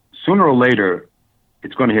 See, sooner or later,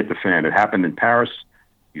 it's going to hit the fan. It happened in Paris.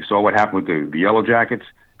 You saw what happened with the Yellow Jackets.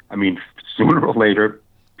 Sooner or later,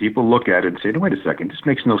 people look at it and say, no, wait a second, this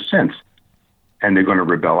makes no sense. And they're going to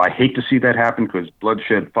rebel. I hate to see that happen because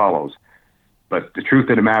bloodshed follows. But the truth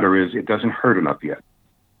of the matter is it doesn't hurt enough yet.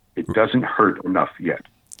 It doesn't hurt enough yet.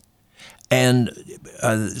 And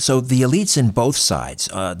so the elites in both sides,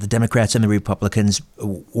 the Democrats and the Republicans,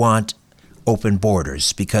 want open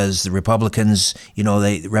borders because the Republicans,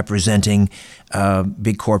 they representing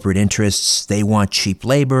big corporate interests, they want cheap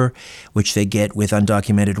labor, which they get with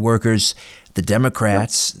undocumented workers. The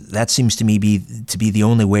Democrats, that seems to me to be the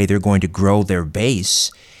only way they're going to grow their base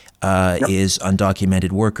is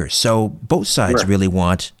undocumented workers. So both sides really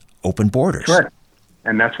want open borders. Correct.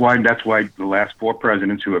 And that's why the last four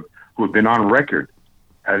presidents who have been on record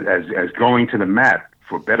as going to the mat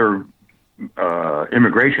for better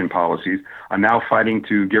immigration policies are now fighting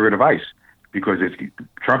to get rid of ICE because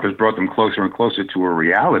Trump has brought them closer and closer to a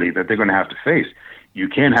reality that they're going to have to face. You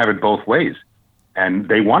can't have it both ways, and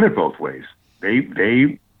they want it both ways.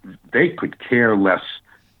 They could care less.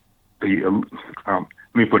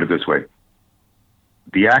 Let me put it this way.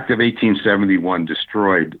 The Act of 1871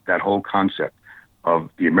 destroyed that whole concept of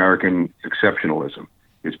the American exceptionalism.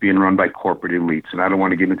 It's being run by corporate elites, and I don't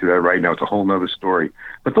want to get into that right now. It's a whole other story.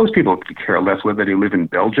 But those people could care less whether they live in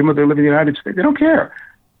Belgium or they live in the United States. They don't care.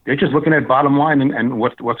 They're just looking at bottom line and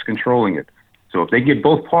what's controlling it. So if they get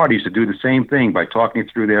both parties to do the same thing by talking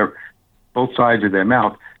through both sides of their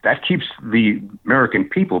mouth, that keeps the American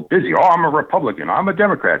people busy. Oh, I'm a Republican. I'm a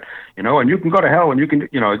Democrat. And you can go to hell and you can,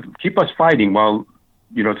 keep us fighting while,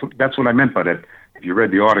 that's what I meant by that. If you read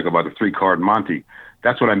the article about the three-card Monte,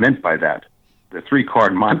 that's what I meant by that. The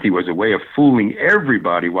three-card Monte was a way of fooling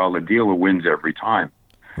everybody while the dealer wins every time.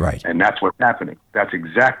 Right. And that's what's happening. That's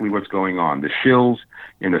exactly what's going on. The shills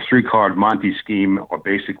in the three-card Monte scheme are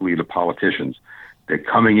basically the politicians. They're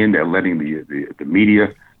coming in, they're letting the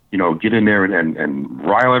media, get in there and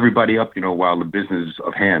rile everybody up, while the business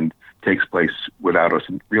of hand takes place without us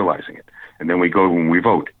realizing it. And then we go when we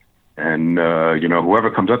vote. And, whoever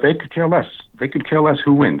comes up, they could care less. They could care less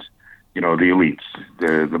who wins, the elites.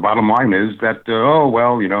 The bottom line is that,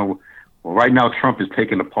 right now Trump is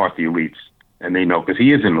taking apart the elites. And they know, because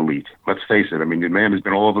he is an elite. Let's face it. The man has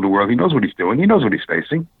been all over the world. He knows what he's doing. He knows what he's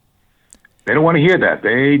facing. They don't want to hear that.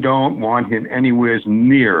 They don't want him anywhere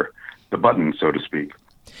near the button, so to speak.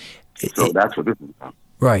 So that's what this is about.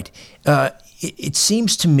 Right. It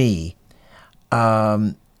seems to me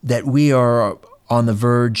that we are on the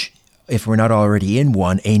verge, if we're not already in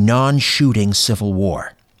one, a non-shooting civil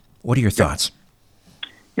war. What are your thoughts?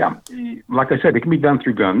 Yeah. Like I said, it can be done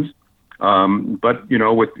through guns. But,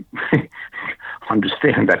 with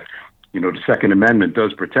understand that, the Second Amendment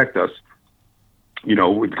does protect us,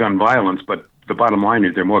 with gun violence. But the bottom line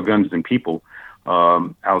is there are more guns than people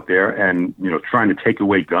out there. And, trying to take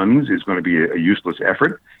away guns is going to be a useless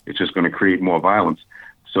effort. It's just going to create more violence.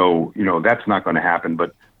 So, that's not going to happen.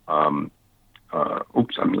 But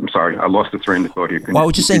I'm sorry, I lost the train of thought here. Well, I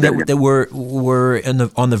was just saying that we're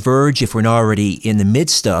on the verge, if we're not already in the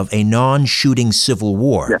midst of, a non-shooting civil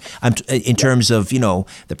war. Yes. In terms of,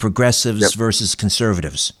 the progressives versus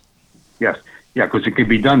conservatives. Yes. Yeah, because it can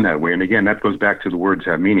be done that way. And again, that goes back to the words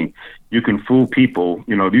have meaning. You can fool people.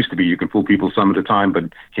 It used to be you can fool people some of the time, but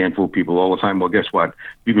can't fool people all the time. Well, guess what?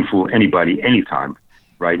 You can fool anybody anytime.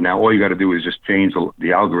 Right now, all you got to do is just change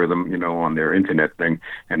the algorithm, on their internet thing,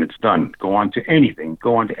 and it's done. Go on to anything.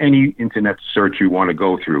 Go on to any internet search you want to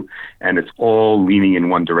go through, and it's all leaning in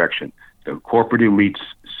one direction. The corporate elites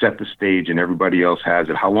set the stage, and everybody else has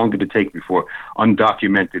it. How long did it take before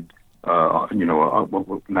undocumented, what do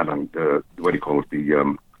you call it,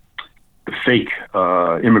 the fake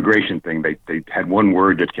immigration thing? They had one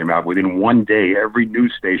word that came out. Within one day, every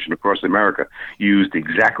news station across America used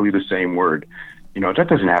exactly the same word. That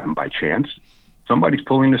doesn't happen by chance. Somebody's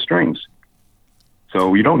pulling the strings.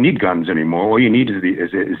 So you don't need guns anymore. All you need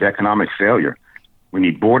is economic failure. We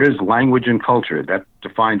need borders, language, and culture. That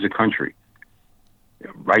defines a country.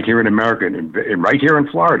 Right here in America, and right here in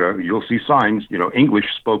Florida, you'll see signs, English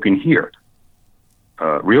spoken here.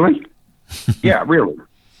 Really? Yeah, really.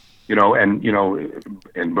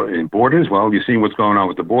 And borders, well, you're seeing what's going on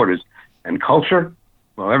with the borders. And culture,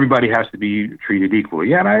 well, everybody has to be treated equally.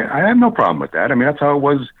 Yeah, and I have no problem with that. I mean, that's how it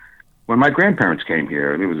was when my grandparents came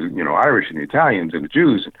here. It was, Irish and the Italians and the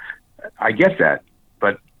Jews. I get that.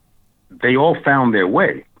 But they all found their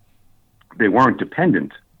way. They weren't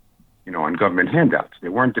dependent, on government handouts. They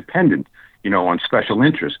weren't dependent, on special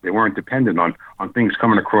interests. They weren't dependent on things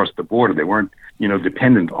coming across the border. They weren't,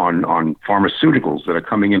 dependent on pharmaceuticals that are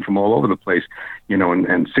coming in from all over the place,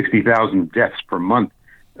 and 60,000 deaths per month.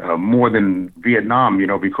 More than Vietnam,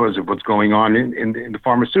 because of what's going on in the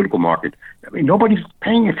pharmaceutical market. I mean, nobody's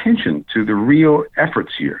paying attention to the real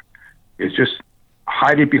efforts here. It's just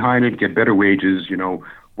hide it behind it, get better wages,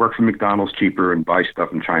 work for McDonald's cheaper and buy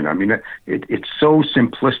stuff in China. I mean, it's so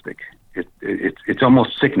simplistic. It's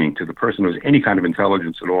almost sickening to the person who has any kind of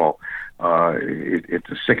intelligence at all. It's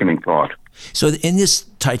a sickening thought. So in this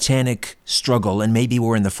titanic struggle, and maybe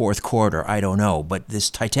we're in the fourth quarter, I don't know, but this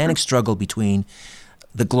titanic struggle between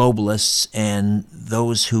the globalists and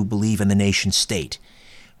those who believe in the nation state.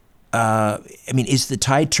 Is the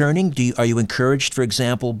tide turning? Are you encouraged, for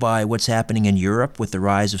example, by what's happening in Europe with the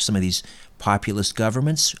rise of some of these populist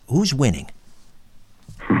governments? Who's winning?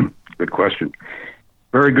 Good question.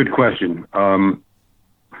 Very good question. I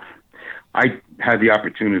had the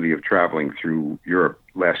opportunity of traveling through Europe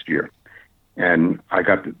last year, and I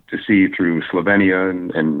got to see through Slovenia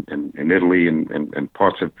and Italy and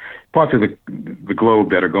parts of the globe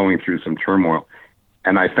that are going through some turmoil.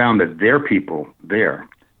 And I found that their people there,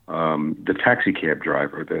 the taxi cab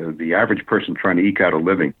driver, the average person trying to eke out a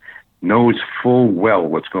living, knows full well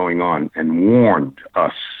what's going on and warned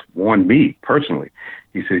me personally.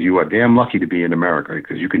 He says, "You are damn lucky to be in America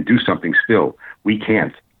because you can do something still. We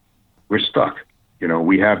can't. We're stuck.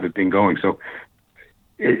 We have the thing going." So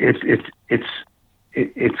it's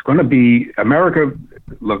going to be America.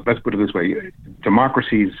 Look, let's put it this way: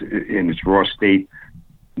 democracies in its raw state,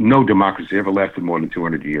 no democracy ever lasted more than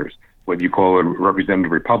 200 years. Whether you call it a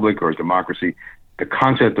representative republic or a democracy, the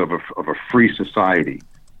concept of a free society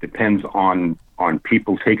depends on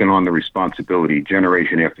people taking on the responsibility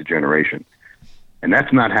generation after generation, and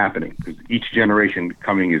that's not happening because each generation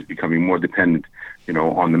coming is becoming more dependent,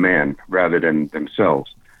 on the man rather than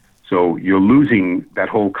themselves. So you're losing that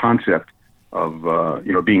whole concept of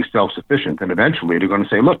being self-sufficient, and eventually they're going to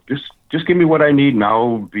say, "Look, just give me what I need, and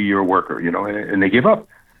I'll be your worker," and they give up.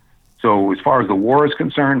 So as far as the war is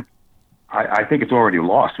concerned, I think it's already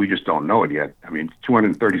lost. We just don't know it yet. I mean,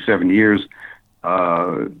 237 years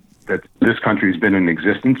that this country's been in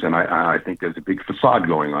existence, and I think there's a big facade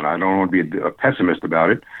going on. I don't want to be a pessimist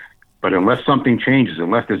about it, but unless something changes,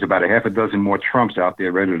 unless there's about a half a dozen more Trumps out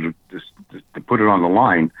there ready to put it on the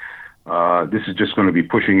line, this is just going to be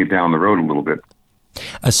pushing it down the road a little bit.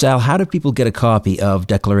 Sal, how do people get a copy of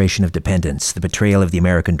Declaration of Dependence, The Betrayal of the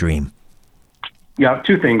American Dream? Yeah,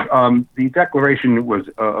 two things. The Declaration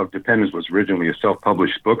of Dependence was originally a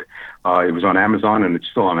self-published book. It was on Amazon, and it's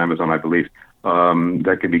still on Amazon, I believe.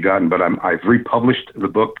 That can be gotten, but I've republished the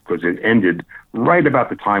book because it ended right about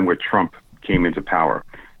the time where Trump came into power.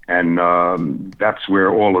 And that's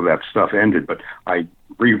where all of that stuff ended. But I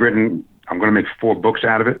rewritten, I'm going to make 4 books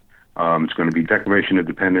out of it. It's going to be Declaration of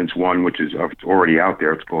Dependence 1, which is already out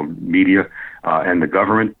there. It's called Media and the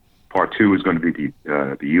Government. Part 2 is going to be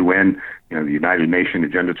the UN, the United Nations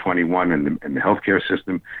Agenda 21 and the healthcare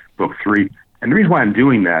system. Book 3. And the reason why I'm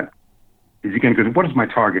doing that is, again, because what is my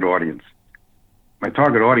target audience? My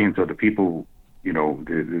target audience are the people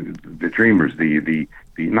the dreamers, the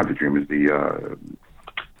not the dreamers, the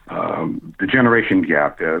generation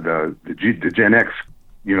gap, the Gen X,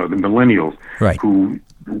 the millennials, right, who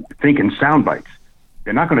think in sound bites.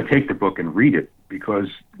 They're not going to take the book and read it, because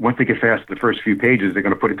once they get past the first few pages, they're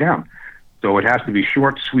going to put it down. So it has to be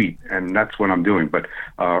short, sweet, and that's what I'm doing. But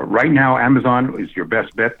right now, Amazon is your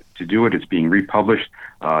best bet to do it. It's being republished.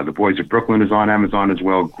 The Boys of Brooklyn is on Amazon as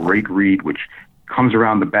well. Great read, which comes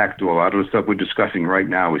around the back door. A lot of the stuff we're discussing right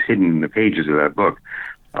now is hidden in the pages of that book.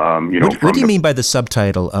 What do you mean by the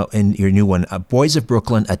subtitle in your new one, Boys of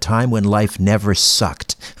Brooklyn, A Time When Life Never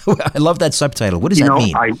Sucked? I love that subtitle. What does that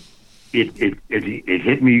mean? It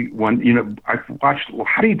hit me when, I've watched,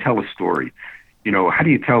 how do you tell a story? How do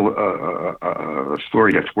you tell a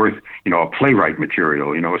story that's worth, a playwright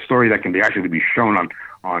material, a story that can actually be shown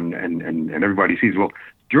on and everybody sees? Well,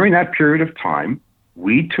 during that period of time,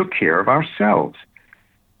 we took care of ourselves.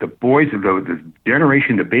 The boys of the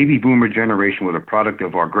generation, the baby boomer generation, were the product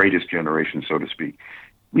of our greatest generation, so to speak.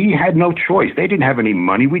 We had no choice. They didn't have any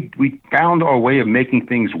money. We found our way of making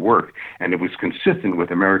things work, and it was consistent with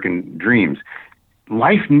American dreams.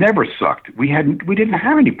 Life never sucked. We didn't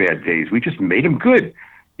have any bad days. We just made them good,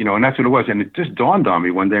 and that's what it was. And it just dawned on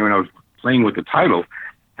me one day when I was playing with the title,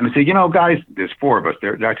 and I said, guys, there's four of us.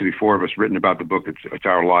 There's actually four of us written about the book. It's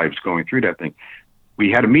our lives going through that thing. We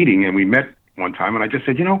had a meeting, and we met one time, and I just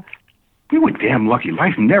said, we were damn lucky.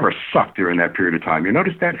 Life never sucked during that period of time. You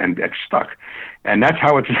notice that? And it stuck. And that's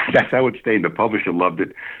how it stayed. The publisher loved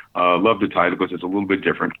it, loved the title because it's a little bit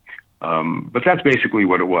different. But that's basically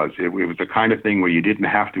what it was. It was the kind of thing where you didn't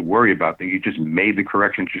have to worry about things. You just made the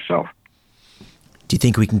corrections yourself. Do you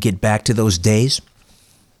think we can get back to those days?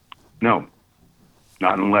 No,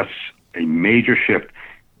 not unless a major shift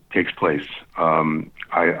takes place.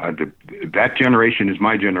 That generation is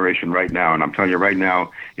my generation right now, and I'm telling you right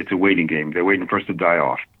now, it's a waiting game. They're waiting for us to die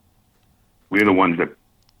off. We're the ones that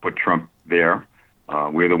put Trump there.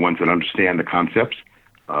 We're the ones that understand the concepts.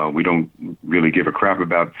 We don't really give a crap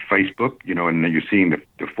about Facebook, and then you're seeing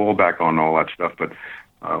the fallback on all that stuff. But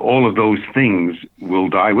all of those things will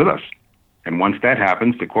die with us. And once that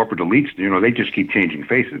happens, the corporate elites, they just keep changing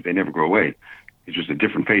faces. They never go away. It's just a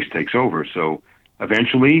different face takes over. So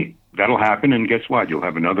eventually that'll happen, and guess what? You'll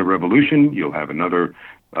have another revolution. You'll have another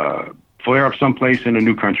flare-up someplace, and a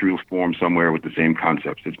new country will form somewhere with the same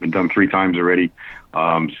concepts. It's been done 3 times already.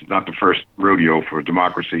 It's not the first rodeo for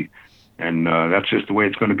democracy. And that's just the way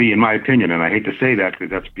it's going to be, in my opinion. And I hate to say that because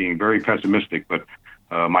that's being very pessimistic, but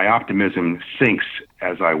my optimism sinks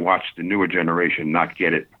as I watch the newer generation not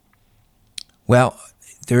get it. Well,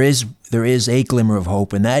 there is a glimmer of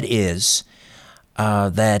hope, and that is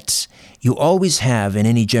that you always have in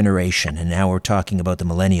any generation, and now we're talking about the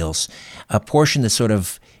millennials, a portion that sort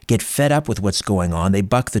of get fed up with what's going on. They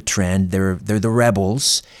buck the trend. They're the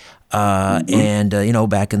rebels. And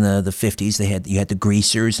back in the 50s, you had the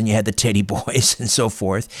greasers and you had the teddy boys and so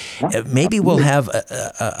forth. Maybe we'll have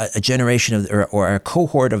a generation or a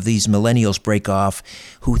cohort of these millennials break off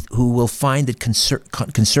who will find that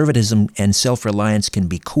conservatism and self-reliance can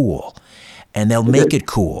be cool, and they'll make it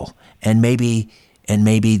cool, and maybe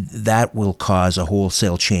that will cause a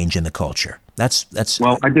wholesale change in the culture. That's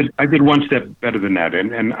well, I did one step better than that,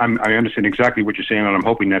 and I understand exactly what you're saying, and I'm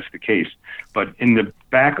hoping that's the case. But in the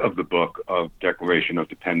back of the book of Declaration of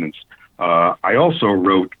Dependence, I also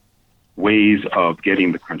wrote ways of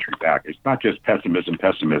getting the country back. It's not just pessimism.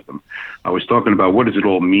 I was talking about what does it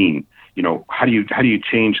all mean? How do you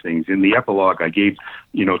change things? In the epilogue, I gave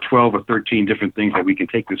 12 or 13 different things that we can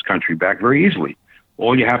take this country back very easily.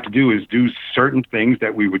 All you have to do is do certain things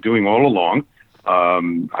that we were doing all along.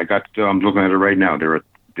 I'm looking at it right now. There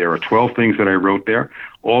are 12 things that I wrote there.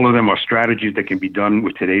 All of them are strategies that can be done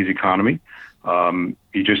with today's economy.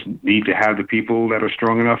 You just need to have the people that are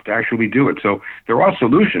strong enough to actually do it. So there are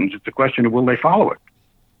solutions. It's a question of will they follow it.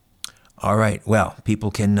 All right. Well, people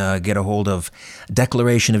can get a hold of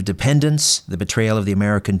Declaration of Dependence, The Betrayal of the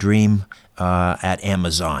American Dream at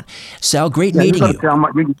Amazon. Sal, great meeting you.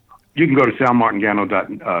 You can go to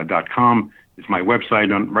salmartingano.com. It's my website.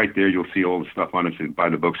 Right there, you'll see all the stuff on it. Buy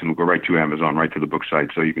the books, and it'll go right to Amazon, right to the book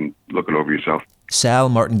site, so you can look it over yourself.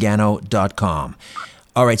 salmartingano.com.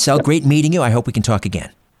 All right, Sal, great meeting you. I hope we can talk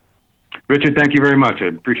again. Richard, thank you very much. I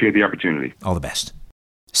appreciate the opportunity. All the best.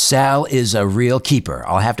 Sal is a real keeper.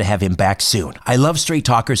 I'll have to have him back soon. I love straight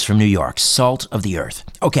talkers from New York, salt of the earth.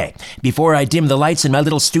 Okay, before I dim the lights in my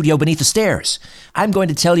little studio beneath the stairs, I'm going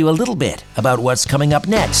to tell you a little bit about what's coming up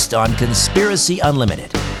next on Conspiracy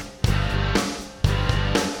Unlimited.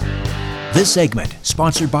 This segment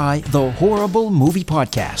sponsored by The Horrible Movie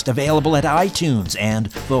Podcast, available at iTunes and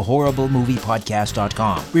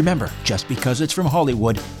thehorriblemoviepodcast.com. Remember, just because it's from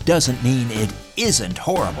Hollywood doesn't mean it isn't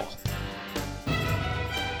horrible.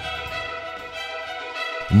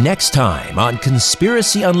 Next time on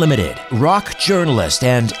Conspiracy Unlimited, rock journalist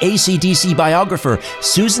and AC/DC biographer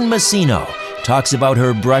Susan Masino talks about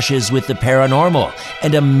her brushes with the paranormal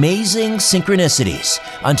and amazing synchronicities.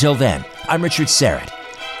 Until then, I'm Richard Serrett.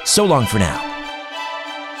 So long for now.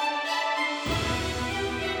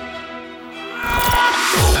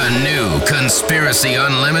 A new Conspiracy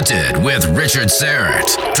Unlimited with Richard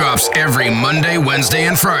Serrett drops every Monday, Wednesday,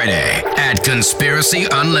 and Friday at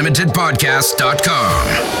conspiracyunlimitedpodcast.com.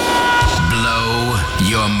 Blow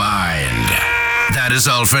your mind. That is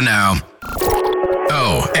all for now.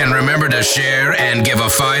 Oh, and remember to share and give a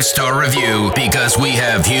 5-star review because we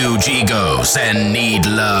have huge egos and need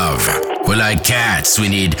love. We're like cats. We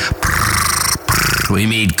need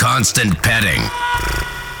constant petting.